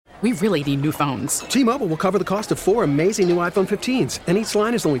We really need new phones. T-Mobile will cover the cost of 4 amazing new iPhone 15s, and each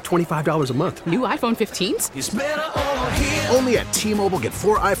line is only $25 a month. New iPhone 15s? It's better over here. Only at T-Mobile, get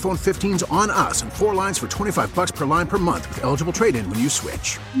 4 iPhone 15s on us and 4 lines for $25 per line per month with eligible trade-in when you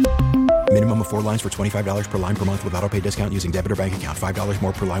switch. Minimum of 4 lines for $25 per line per month with autopay discount using debit or bank account. $5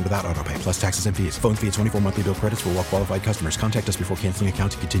 more per line without autopay, plus taxes and fees. Phone fee at 24 monthly bill credits for well-qualified customers. Contact us before canceling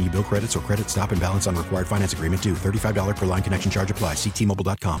account to continue bill credits or credit stop and balance on required finance agreement due. $35 per line connection charge applies. See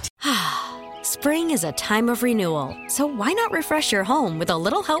T-Mobile.com. Spring is a time of renewal, so why not refresh your home with a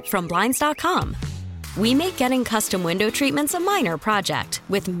little help from Blinds.com? We make getting custom window treatments a minor project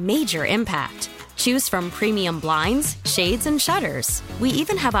with major impact. Choose from premium blinds, shades, and shutters. We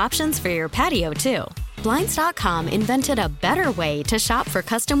even have options for your patio, too. Blinds.com invented a better way to shop for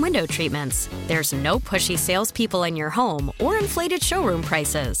custom window treatments. There's no pushy salespeople in your home or inflated showroom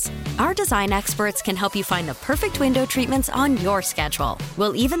prices. Our design experts can help you find the perfect window treatments on your schedule.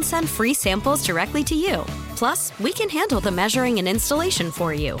 We'll even send free samples directly to you. Plus, we can handle the measuring and installation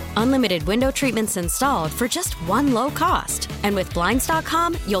for you. Unlimited window treatments installed for just one low cost. And with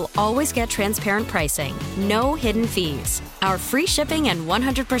Blinds.com, you'll always get transparent pricing. No hidden fees. Our free shipping and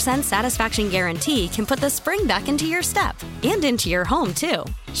 100% satisfaction guarantee can put the spring back into your step and into your home, too.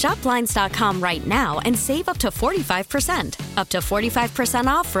 Shop Blinds.com right now and save up to 45%. Up to 45%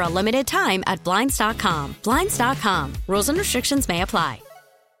 off for a limited time at Blinds.com. Blinds.com. Rules and restrictions may apply.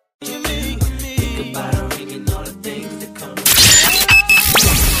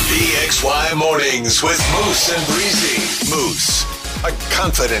 BXY Mornings with Moose and Breezy. Moose, a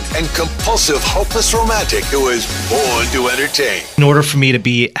confident and compulsive, hopeless romantic who is born to entertain. In order for me to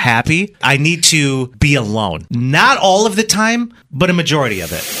be happy, I need to be alone. Not all of the time, but a majority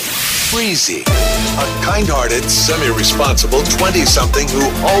of it. Breezy, a kind-hearted, semi-responsible 20-something who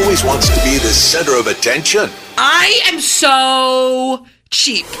always wants to be the center of attention. I am so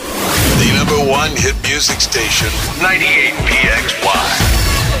cheap. The number one hit music station, 98 BXY.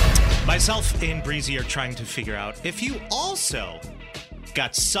 Myself and Breezy are trying to figure out if you also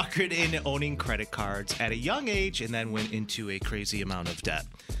got suckered into owning credit cards at a young age and then went into a crazy amount of debt.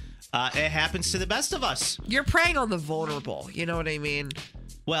 It happens to the best of us. You're preying on the vulnerable. You know what I mean?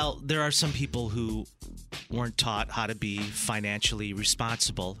 Well, there are some people who weren't taught how to be financially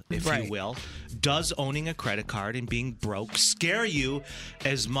responsible, if you will. Does owning a credit card and being broke scare you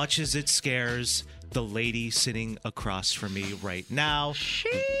as much as it scares the lady sitting across from me right now?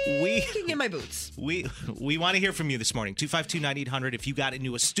 Shaking in my boots. We want to hear from you this morning. 252-9800. If you got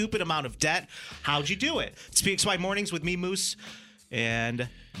into a stupid amount of debt, how'd you do it? It's PXY Mornings with me, Moose, and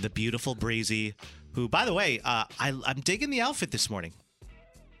the beautiful Breezy, who, by the way, I'm digging the outfit this morning.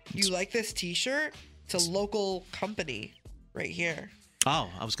 You like this t-shirt? It's a local company right here. Oh,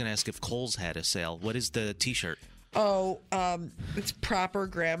 I was going to ask if Kohl's had a sale. What is the t-shirt? Oh, it's Proper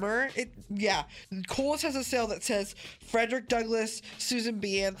Grammar. Kohl's has a sale that says Frederick Douglass, Susan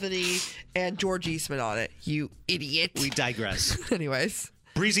B. Anthony, and George Eastman on it. You idiot. We digress. Anyways.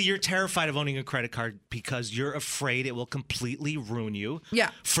 Breezy, you're terrified of owning a credit card because you're afraid it will completely ruin you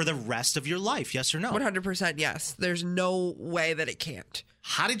for the rest of your life. Yes or no? 100% yes. There's no way that it can't.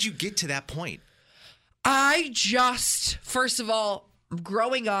 How did you get to that point? First of all,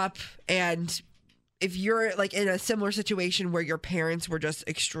 growing up, and if you're like in a similar situation where your parents were just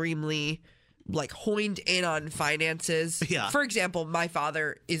extremely like honed in on finances. Yeah. For example, my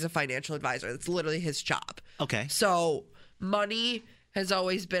father is a financial advisor. That's literally his job. Okay. So money has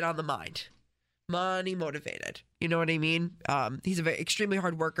always been on the mind. Money motivated. You know what I mean? He's a very extremely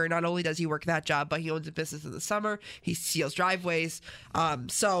hard worker. Not only does he work that job, but he owns a business in the summer. He seals driveways.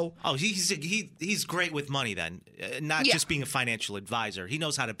 He's great with money then, not just being a financial advisor. He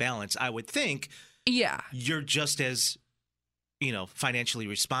knows how to balance. I would think. Yeah, you're just as, financially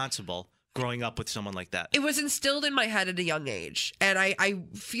responsible growing up with someone like that. It was instilled in my head at a young age, and I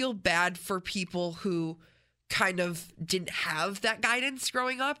feel bad for people who kind of didn't have that guidance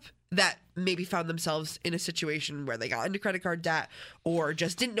growing up, that maybe found themselves in a situation where they got into credit card debt or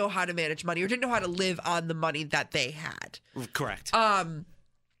just didn't know how to manage money or didn't know how to live on the money that they had. Correct.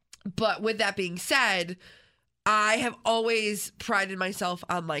 But with that being said, I have always prided myself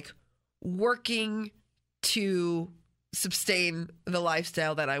on like working to sustain the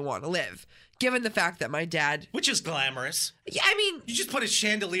lifestyle that I want to live. Given the fact that my dad... Which is glamorous. Yeah, I mean... You just put a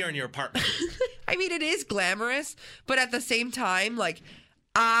chandelier in your apartment. I mean, it is glamorous, but at the same time, like,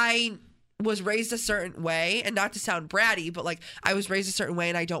 I was raised a certain way, and not to sound bratty, but like, I was raised a certain way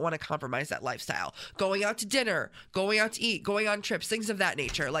and I don't want to compromise that lifestyle. Going out to dinner, going out to eat, going on trips, things of that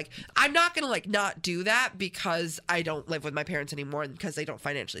nature. Like, I'm not going to like not do that because I don't live with my parents anymore and because they don't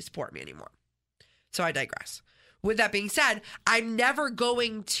financially support me anymore. So I digress. with that being said, I'm never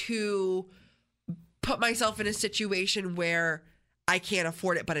going to put myself in a situation where I can't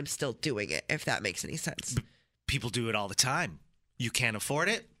afford it, but I'm still doing it, if that makes any sense. People do it all the time. You can't afford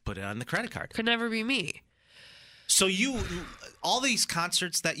it, put it on the credit card. Could never be me. So all these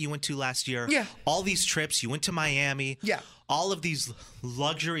concerts that you went to last year, yeah. all these trips, you went to Miami, yeah. all of these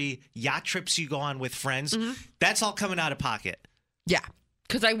luxury yacht trips you go on with friends, that's all coming out of pocket. Yeah,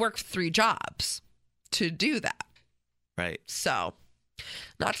 because I worked 3 jobs to do that. Right. So,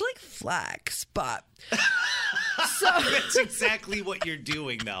 not to like flex, but... So that's exactly what you're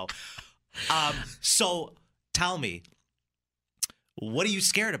doing, though. So tell me, what are you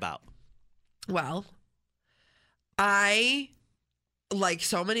scared about? Well, I, like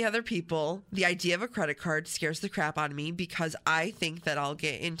so many other people, the idea of a credit card scares the crap out of me because I think that I'll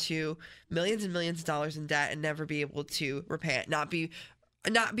get into millions and millions of dollars in debt and never be able to repay it, not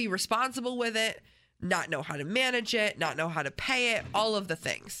be responsible with it, not know how to manage it, not know how to pay it, all of the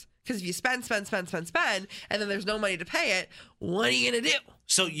things. Because if you spend, and then there's no money to pay it, what are you going to do?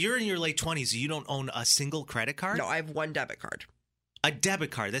 So you're in your late 20s. You don't own a single credit card? No, I have 1 debit card. A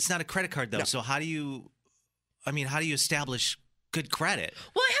debit card? That's not a credit card, though. No. So how do you establish good credit?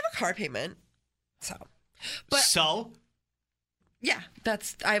 Well, I have a car payment. So? Yeah,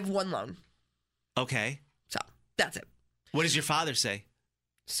 I have 1 loan. Okay. So, that's it. What does your father say?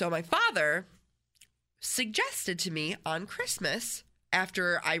 So my father suggested to me on Christmas,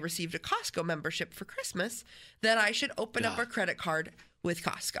 after I received a Costco membership for Christmas, that I should open up a credit card with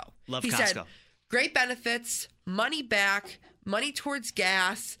Costco. Love He Costco. said, great benefits, money back, money towards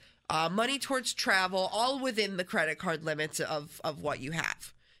gas, money towards travel, all within the credit card limits of what you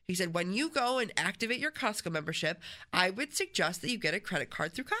have. He said, when you go and activate your Costco membership, I would suggest that you get a credit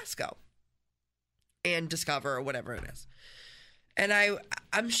card through Costco and Discover or whatever it is. And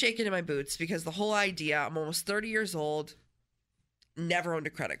I'm shaking in my boots because the whole idea, I'm almost 30 years old, never owned a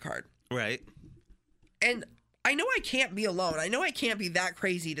credit card. Right. And I know I can't be alone. I know I can't be that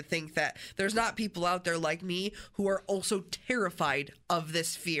crazy to think that there's not people out there like me who are also terrified of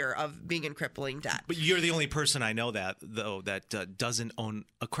this fear of being in crippling debt. But you're the only person I know that doesn't own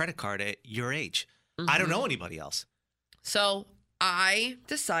a credit card at your age. I don't know anybody else. So I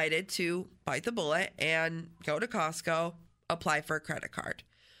decided to bite the bullet and go to Costco, apply for a credit card.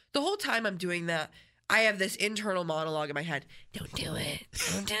 The whole time I'm doing that, I have this internal monologue in my head. Don't do it.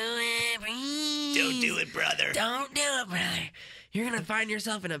 Don't do it, please. Don't do it, brother. Don't do it, brother. You're going to find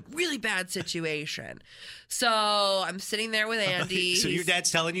yourself in a really bad situation. So I'm sitting there with Andy. So your dad's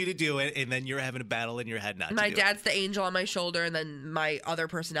telling you to do it, and then you're having a battle in your head not to do it. My dad's the angel on my shoulder, and then my other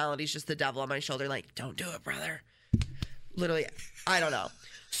personality is just the devil on my shoulder. Like, don't do it, brother. Literally, I don't know.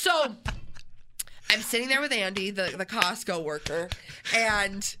 So I'm sitting there with Andy, the Costco worker,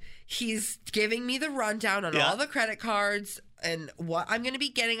 and he's giving me the rundown on all the credit cards and what I'm going to be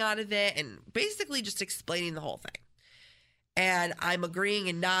getting out of it and basically just explaining the whole thing. And I'm agreeing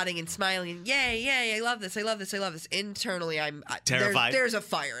and nodding and smiling and yay, I love this. Internally, I'm terrified. There's a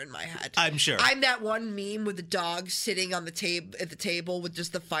fire in my head. I'm sure. I'm that one meme with the dog sitting on the at the table with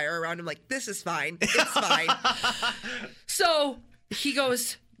just the fire around him. Like, this is fine. It's fine. So he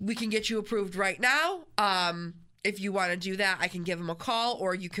goes, we can get you approved right now. If you want to do that, I can give him a call,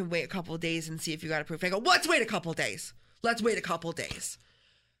 or you can wait a couple of days and see if you got approved. I go, let's wait a couple of days.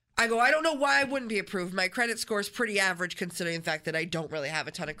 I go, I don't know why I wouldn't be approved. My credit score is pretty average considering the fact that I don't really have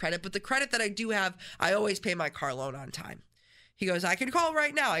a ton of credit. But the credit that I do have, I always pay my car loan on time. He goes, I can call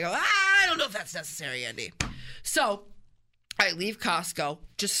right now. I go, I don't know if that's necessary, Andy. So I leave Costco,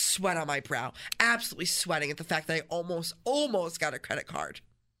 just sweat on my brow, absolutely sweating at the fact that I almost got a credit card.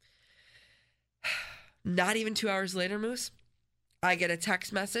 Not even 2 hours later, Moose, I get a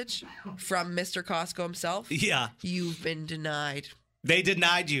text message from Mr. Costco himself. Yeah. You've been denied. They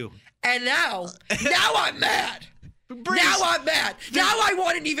denied you. And now I'm mad. Now I'm mad. Now I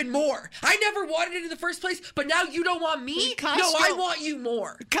want it even more. I never wanted it in the first place, but now you don't want me? Costco, no, I want you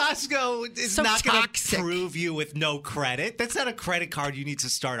more. Costco is So not going to toxic. prove you with no credit. That's not a credit card you need to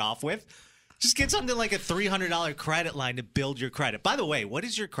start off with. Just get something like a $300 credit line to build your credit. By the way, what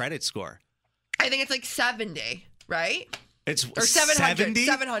is your credit score? I think it's like 70, right? It's Or 700. 70?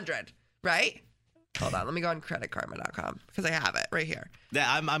 700, right? Hold on, let me go on creditkarma.com because I have it right here.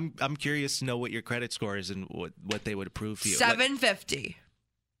 Yeah, I'm curious to know what your credit score is and what they would approve for you. 750.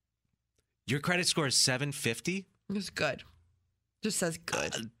 Your credit score is 750? It's good. Just says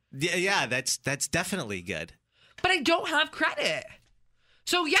good. Yeah, that's definitely good. But I don't have credit.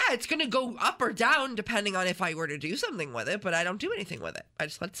 So yeah, it's going to go up or down depending on if I were to do something with it, but I don't do anything with it. I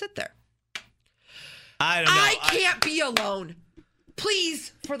just let it sit there. I don't know. I can't be alone.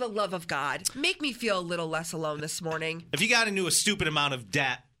 Please, for the love of God, make me feel a little less alone this morning. If you got into a stupid amount of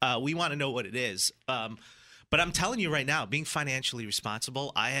debt, we want to know what it is. But I'm telling you right now, being financially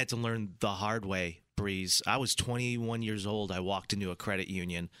responsible, I had to learn the hard way, Breeze. I was 21 years old. I walked into a credit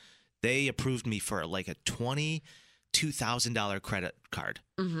union. They approved me for like a $22,000 credit card.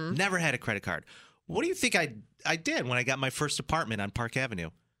 Mm-hmm. Never had a credit card. What do you think I did when I got my first apartment on Park Avenue?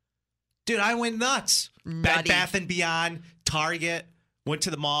 Dude, I went nuts. Bed Bath & Beyond, Target, went to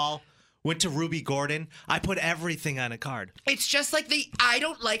the mall, went to Ruby Gordon. I put everything on a card. It's just like I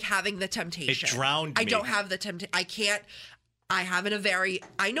don't like having the temptation. It drowned me. I don't have the temptation. I can't. I have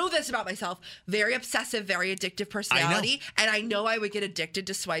I know this about myself, very obsessive, very addictive personality. And I know I would get addicted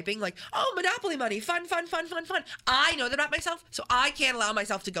to swiping, like, oh, Monopoly money, fun. I know that about myself, so I can't allow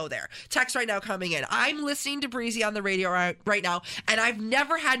myself to go there. Text right now coming in. I'm listening to Breezy on the radio right now, and I've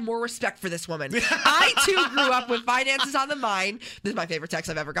never had more respect for this woman. I, too, grew up with finances on the mind. This is my favorite text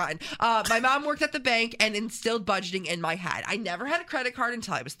I've ever gotten. My mom worked at the bank and instilled budgeting in my head. I never had a credit card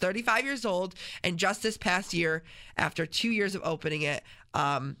until I was 35 years old, and just this past year, after 2 years of opening it,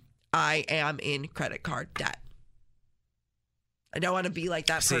 I am in credit card debt. I don't want to be like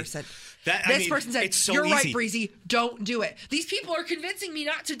that person. This person said, you're right, Breezy, don't do it. These people are convincing me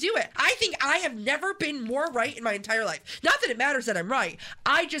not to do it. I think I have never been more right in my entire life. Not that it matters that I'm right.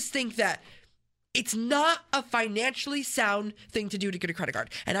 I just think that it's not a financially sound thing to do to get a credit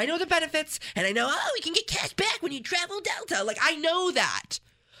card. And I know the benefits, and I know, we can get cash back when you travel Delta. Like, I know that.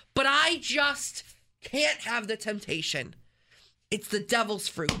 But I just can't have the temptation. It's the devil's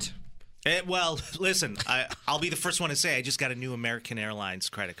fruit. Well, listen, I'll be the first one to say I just got a new American Airlines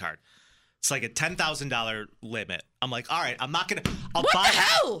credit card. It's like a $10,000 limit. I'm like, all right, I'm not going to. What the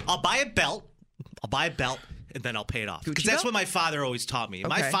hell? I'll buy a belt. And then I'll pay it off. Because that's what my father always taught me. Okay.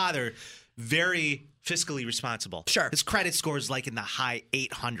 My father, very fiscally responsible. Sure. His credit score is like in the high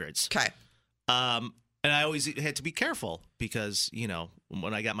 800s. Okay. And I always had to be careful because,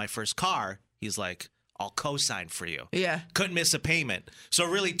 when I got my first car, he's like, I'll co-sign for you. Yeah. Couldn't miss a payment. So it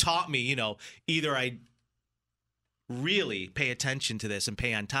really taught me, either I really pay attention to this and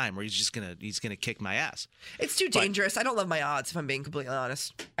pay on time, or he's gonna kick my ass. It's too dangerous. I don't love my odds, if I'm being completely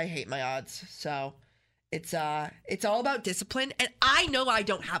honest. I hate my odds. So it's all about discipline, and I know I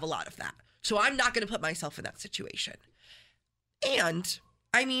don't have a lot of that. So I'm not gonna put myself in that situation. And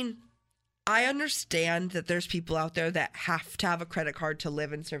I mean, I understand that there's people out there that have to have a credit card to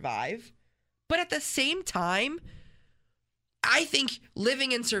live and survive. But at the same time, I think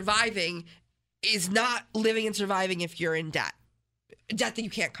living and surviving is not living and surviving if you're in debt. Debt that you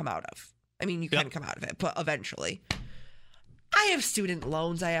can't come out of. I mean, you can come out of it, but eventually. I have student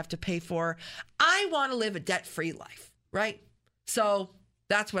loans I have to pay for. I want to live a debt-free life, right? So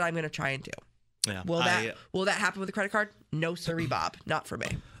that's what I'm going to try and do. Yeah, will that happen with a credit card? No, sirree, Bob. Not for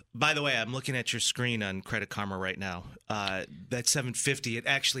me. By the way, I'm looking at your screen on Credit Karma right now. That 750,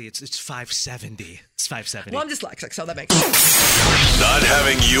 it's 570. It's 570. Well, I'm dyslexic, so that makes sense. Not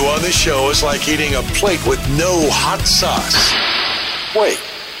having you on the show is like eating a plate with no hot sauce. Wait,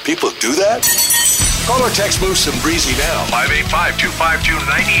 people do that? Call or text Moose and Breezy now.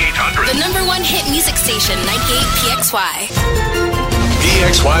 585-252-9800. The number one hit music station, 98 PXY.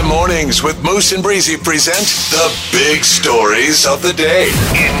 PXY Mornings with Moose and Breezy present the big stories of the day.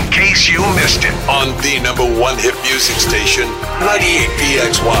 In case you missed it, on the number one hit music station, 98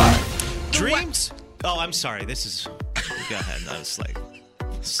 PXY. Dreams? Oh, I'm sorry. This is... Go ahead. I was like...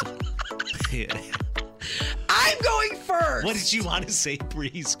 Yeah. I'm going first. What did you want to say,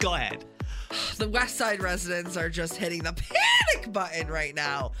 Breeze? Go ahead. The West Side residents are just hitting the panic button right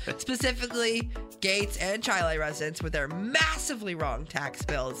now. Specifically, Gates and Chile residents with their massively wrong tax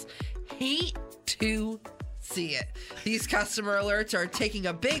bills hate to see it. These customer alerts are taking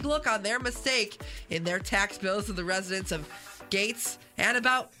a big look on their mistake in their tax bills of the residents of Gates and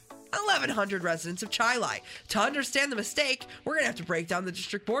about 1,100 residents of Chile. To understand the mistake, we're going to have to break down the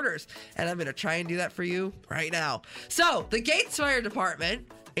district borders, and I'm going to try and do that for you right now. So, the Gates Fire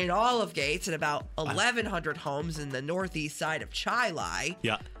Department... in all of Gates and about 1,100 homes in the northeast side of Chile.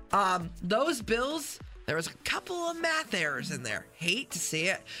 Yeah. Those bills, there was a couple of math errors in there. Hate to see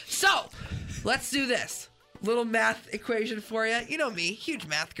it. So, let's do this. Little math equation for you. You know me, huge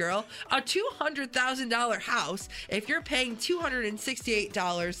math girl. A $200,000 house, if you're paying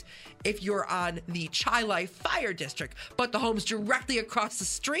 $268 if you're on the Chile Fire District, but the homes directly across the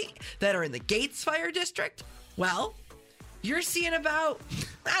street that are in the Gates Fire District, well... you're seeing about,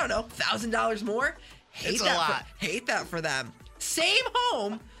 I don't know, $1,000 more. It's a lot. Hate that for them. Same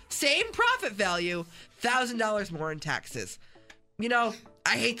home, same profit value, $1,000 more in taxes.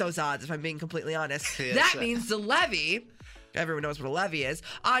 I hate those odds, if I'm being completely honest. That means the levy everyone knows what a levy is,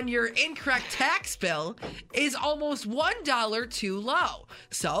 on your incorrect tax bill is almost $1 too low.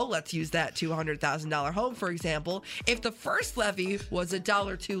 So let's use that $200,000 home, for example. If the first levy was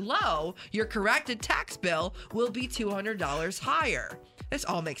 $1 too low, your corrected tax bill will be $200 higher. This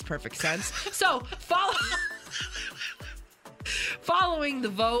all makes perfect sense. So following the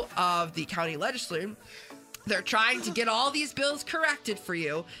vote of the county legislature, they're trying to get all these bills corrected for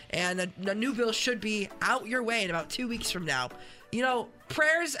you, and a new bill should be out your way in about 2 weeks from now. You know,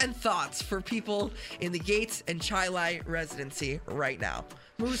 prayers and thoughts for people in the Gates and Chili residency right now.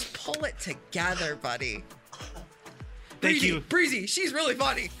 Moose, pull it together, buddy. Thank you. Breezy, she's really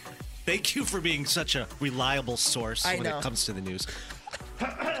funny. Thank you for being such a reliable source when it comes to the news.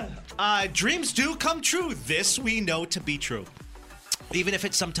 Dreams do come true. This we know to be true. Even if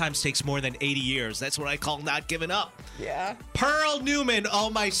it sometimes takes more than 80 years. That's what I call not giving up. Yeah. Pearl Newman, oh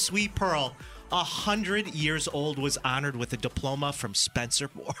my sweet Pearl, 100 years old, was honored with a diploma from Spencer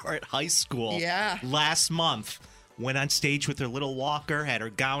Moore High School. Yeah. Last month. Went on stage with her little walker, had her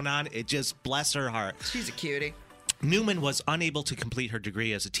gown on. It just bless her heart. She's a cutie. Newman was unable to complete her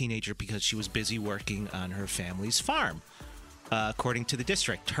degree as a teenager because she was busy working on her family's farm. According to the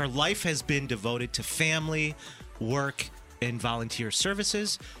district, her life has been devoted to family, work, and volunteer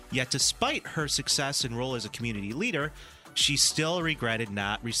services. Yet despite her success and role as a community leader, she still regretted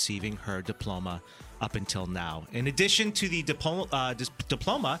not receiving her diploma up until now. In addition to the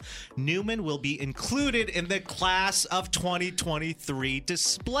diploma, Newman will be included in the class of 2023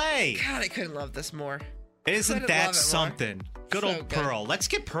 display. God, I couldn't love this more. Isn't that something? Good old Pearl. Let's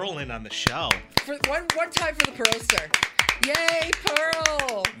get Pearl in on the show. For one time for the Pearlster. Yay,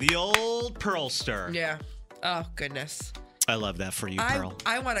 Pearl! The old Pearlster. Yeah. Oh, goodness. I love that for you, Pearl.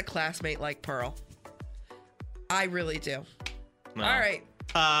 I want a classmate like Pearl. I really do. No. All right.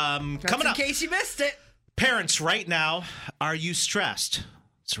 Coming up. In case you missed it. Parents, right now, are you stressed?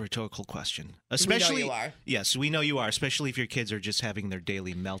 It's a rhetorical question. Especially, we know you are. Yes, we know you are, especially if your kids are just having their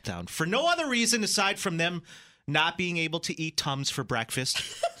daily meltdown. For no other reason aside from them not being able to eat Tums for breakfast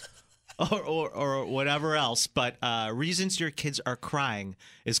or whatever else. But reasons your kids are crying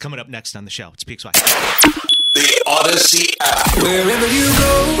is coming up next on the show. It's PXY. The Odyssey app. Wherever you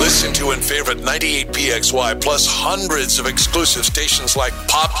go. Listen to and favorite 98PXY plus hundreds of exclusive stations like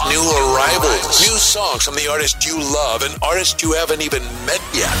Pop New Arrivals. New songs from the artist you love and artists you haven't even met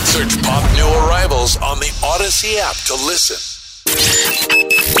yet. Search Pop New Arrivals on the Odyssey app to listen.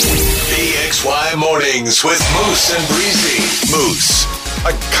 PXY Mornings with Moose and Breezy. Moose,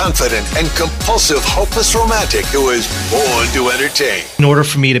 a confident and compulsive, hopeless romantic who is born to entertain. In order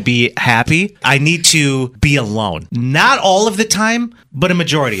for me to be happy, I need to be alone. Not all of the time, but a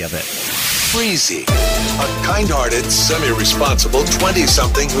majority of it. Breezy, a kind-hearted, semi-responsible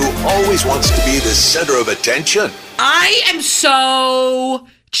 20-something who always wants to be the center of attention. I am so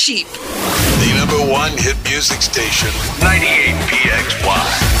cheap. The number one hit music station,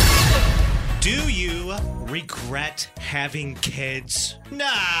 98PXY. Do you regret having kids?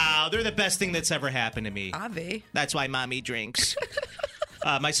 No, they're the best thing that's ever happened to me. Avi. That's why mommy drinks.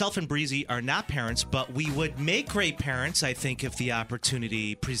 Myself and Breezy are not parents, but we would make great parents, I think, if the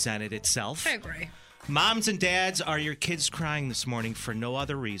opportunity presented itself. I agree. Moms and dads, are your kids crying this morning for no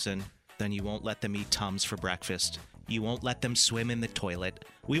other reason than you won't let them eat Tums for breakfast? You won't let them swim in the toilet.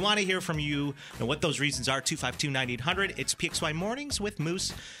 We want to hear from you and what those reasons are. 252-9800. It's PXY Mornings with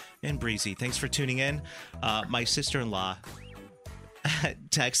Moose and Breezy. Thanks for tuning in. My sister-in-law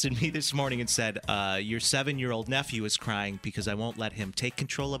texted me this morning and said, your 7-year-old nephew is crying because I won't let him take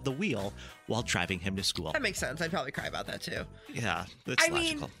control of the wheel while driving him to school. That makes sense. I'd probably cry about that too. Yeah, that's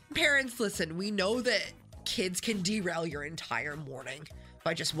logical. Parents, listen, we know that kids can derail your entire morning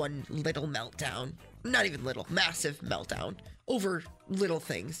by just one little meltdown. Not even little, massive meltdown over little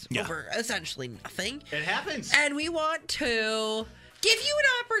things, over essentially nothing. It happens. And we want to give you an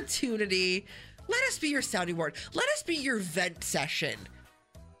opportunity. Let us be your sounding board. Let us be your vent session.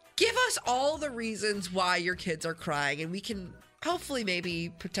 Give us all the reasons why your kids are crying, and we can hopefully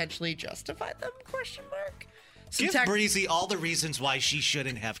maybe potentially justify them, question mark. Give Breezy all the reasons why she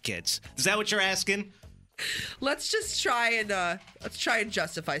shouldn't have kids. Is that what you're asking? Let's just try and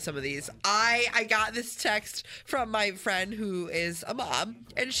justify some of these. I got this text from my friend who is a mom,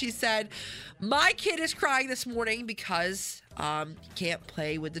 and she said, my kid is crying this morning because he can't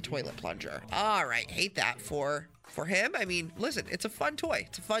play with the toilet plunger. All right, hate that for him. I mean, listen, it's a fun toy.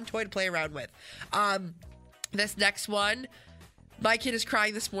 It's a fun toy to play around with. This next one, my kid is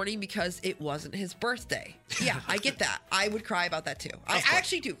crying this morning because it wasn't his birthday. Yeah, I get that. I would cry about that too. I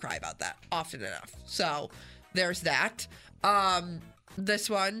actually do cry about that often enough. So there's that.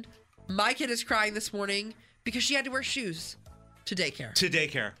 This one, my kid is crying this morning because she had to wear shoes To daycare. To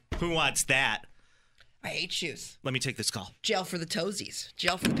daycare. Who wants that? I hate shoes. Let me take this call. Jail for the toesies.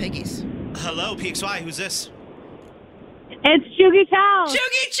 Jail for the piggies. Hello, PXY. Who's this? It's Chugi Charles.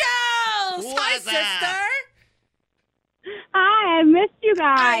 Chugi Charles! Hi, sister. Hi, I missed you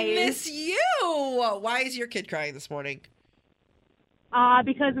guys. I miss you. Why is your kid crying this morning?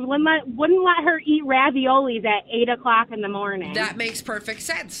 Because wouldn't let her eat raviolis at 8 o'clock in the morning. That makes perfect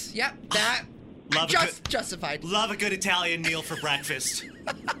sense. Yep, that justified. Love a good Italian meal for breakfast.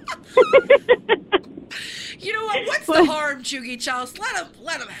 You know what? What's the harm, Chugi Charles?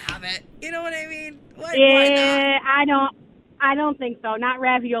 Let him have it. You know what I mean? Why not? I don't think so. Not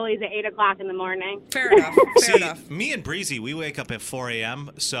raviolis at 8 o'clock in the morning. Fair enough. Fair enough. Me and Breezy, we wake up at 4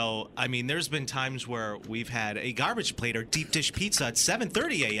 a.m. So, I mean, there's been times where we've had a garbage plate or deep dish pizza at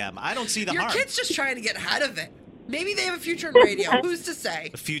 7:30 a.m. I don't see the harm. Your kid's just trying to get ahead of it. Maybe they have a future in radio. Who's to say?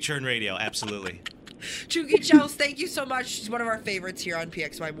 A future in radio, absolutely. Chugi Charles, thank you so much. She's one of our favorites here on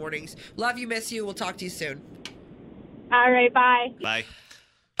PXY Mornings. Love you, miss you. We'll talk to you soon. All right, bye. Bye.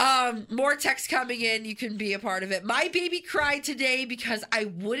 More text coming in. You can be a part of it. My baby cried today because I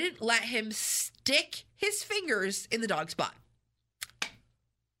wouldn't let him stick his fingers in the dog spot.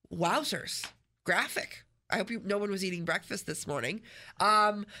 Wowzers. Graphic. I hope no one was eating breakfast this morning.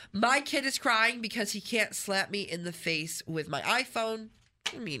 My kid is crying because he can't slap me in the face with my iPhone.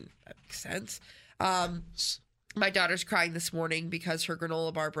 I mean, that makes sense. My daughter's crying this morning because her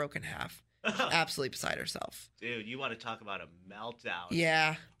granola bar broke in half. Absolutely beside herself. Dude, you want to talk about a meltdown.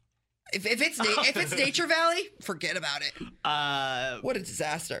 Yeah. If it's Nature Valley, forget about it. What a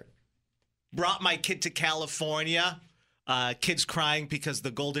disaster. Brought my kid to California. Kid's crying because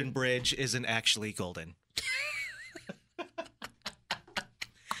the Golden Bridge isn't actually golden.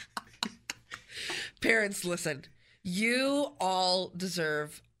 Parents, listen. You all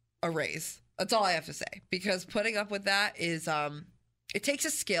deserve a raise. That's all I have to say. Because putting up with that is, it takes a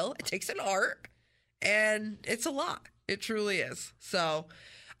skill. It takes an art. And it's a lot. It truly is. So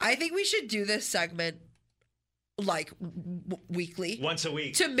I think we should do this segment like weekly. Once a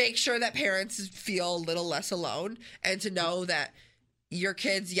week. To make sure that parents feel a little less alone and to know that your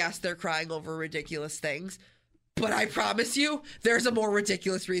kids, yes, they're crying over ridiculous things. But I promise you, there's a more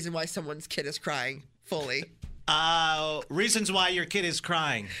ridiculous reason why someone's kid is crying fully. Reasons why your kid is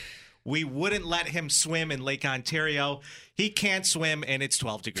crying. We wouldn't let him swim in Lake Ontario. He can't swim, and it's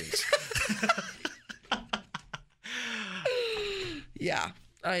 12 degrees. Yeah,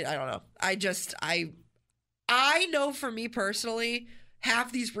 I don't know. I know for me personally,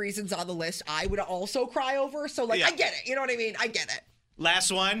 half these reasons on the list I would also cry over. So, like, yeah. I get it. You know what I mean? I get it.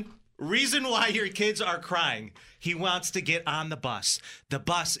 Last one. Reason why your kids are crying. He wants to get on the bus. The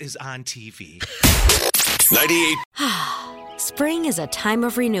bus is on TV. 98. Spring is a time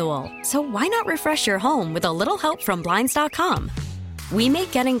of renewal, so why not refresh your home with a little help from Blinds.com? We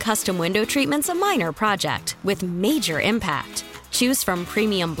make getting custom window treatments a minor project with major impact. Choose from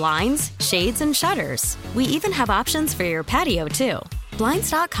premium blinds, shades, and shutters. We even have options for your patio, too.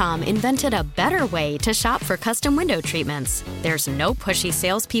 Blinds.com invented a better way to shop for custom window treatments. There's no pushy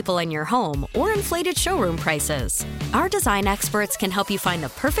salespeople in your home or inflated showroom prices. Our design experts can help you find the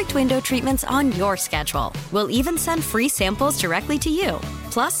perfect window treatments on your schedule. We'll even send free samples directly to you.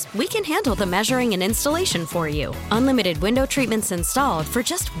 Plus, we can handle the measuring and installation for you. Unlimited window treatments installed for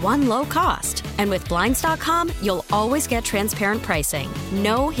just one low cost. And with Blinds.com, you'll always get transparent pricing.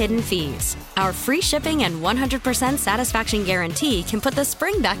 No hidden fees. Our free shipping and 100% satisfaction guarantee can put the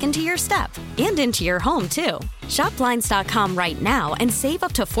spring back into your step and into your home, too. Shop Blinds.com right now and save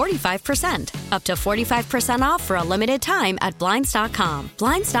up to 45%. Up to 45% off for a limited time at Blinds.com.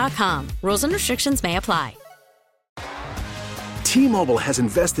 Blinds.com. Rules and restrictions may apply. T-Mobile has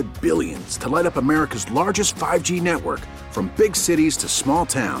invested billions to light up America's largest 5G network, from big cities to small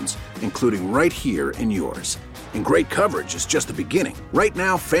towns, including right here in yours. And great coverage is just the beginning. Right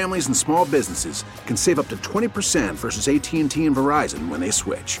now, families and small businesses can save up to 20% versus AT&T and Verizon when they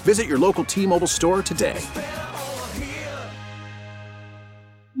switch. Visit your local T-Mobile store today.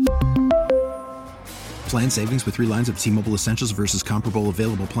 Plan savings with 3 lines of T-Mobile Essentials versus comparable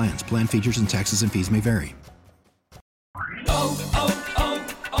available plans. Plan features and taxes and fees may vary.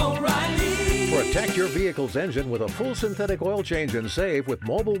 Protect your vehicle's engine with a full synthetic oil change and save with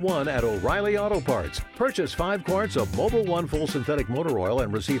Mobil 1 at O'Reilly Auto Parts. Purchase 5 quarts of Mobil 1 full synthetic motor oil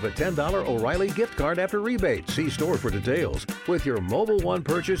and receive a $10 O'Reilly gift card after rebate. See store for details. With your Mobil 1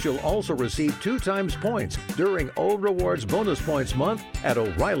 purchase, you'll also receive 2 times points during O Rewards Bonus Points Month at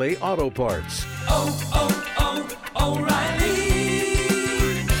O'Reilly Auto Parts. O'Reilly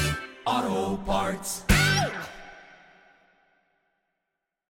Auto Parts.